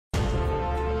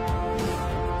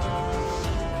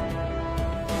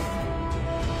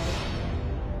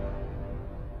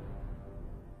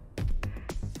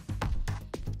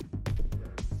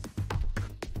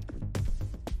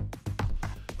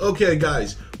Okay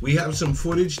guys, we have some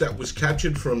footage that was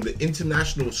captured from the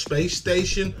International Space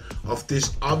Station of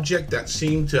this object that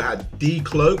seemed to have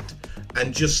de-cloaked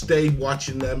and just stayed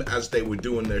watching them as they were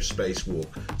doing their spacewalk.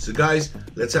 So guys,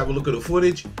 let's have a look at the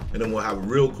footage and then we'll have a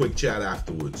real quick chat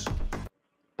afterwards.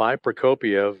 By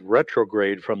Prokopyev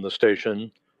retrograde from the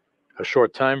station a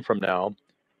short time from now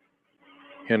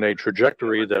in a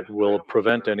trajectory that will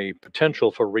prevent any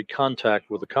potential for recontact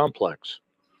with the complex.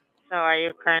 So are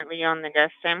you currently on the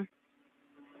desk, Tim?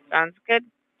 Sounds good.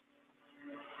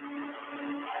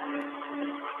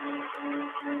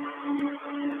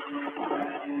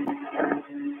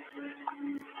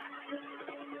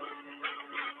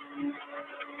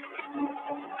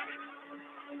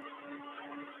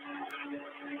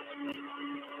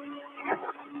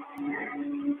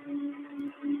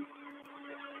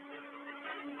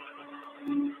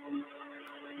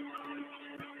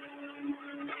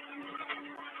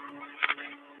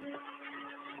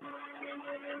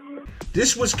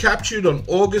 This was captured on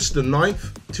August the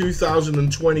 9th,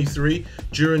 2023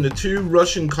 during the two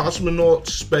Russian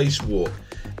cosmonauts spacewalk.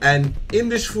 And in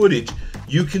this footage,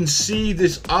 you can see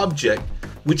this object,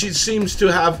 which it seems to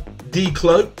have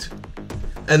de-cloaked,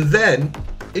 and then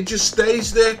it just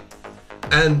stays there.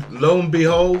 And lo and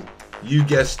behold, you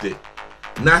guessed it,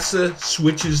 NASA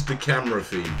switches the camera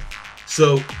feed.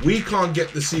 So we can't get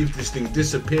to see if this thing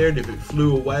disappeared, if it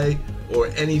flew away, or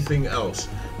anything else.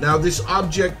 Now this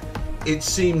object, it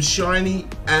seems shiny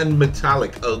and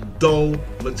metallic, a dull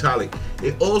metallic.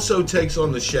 It also takes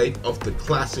on the shape of the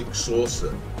classic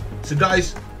saucer. So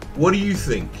guys, what do you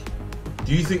think?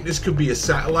 Do you think this could be a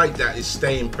satellite that is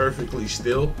staying perfectly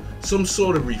still? Some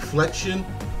sort of reflection?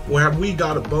 Or have we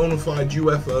got a bona fide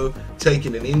UFO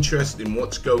taking an interest in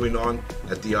what's going on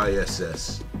at the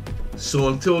ISS? So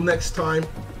until next time,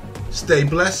 stay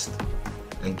blessed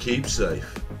and keep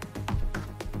safe.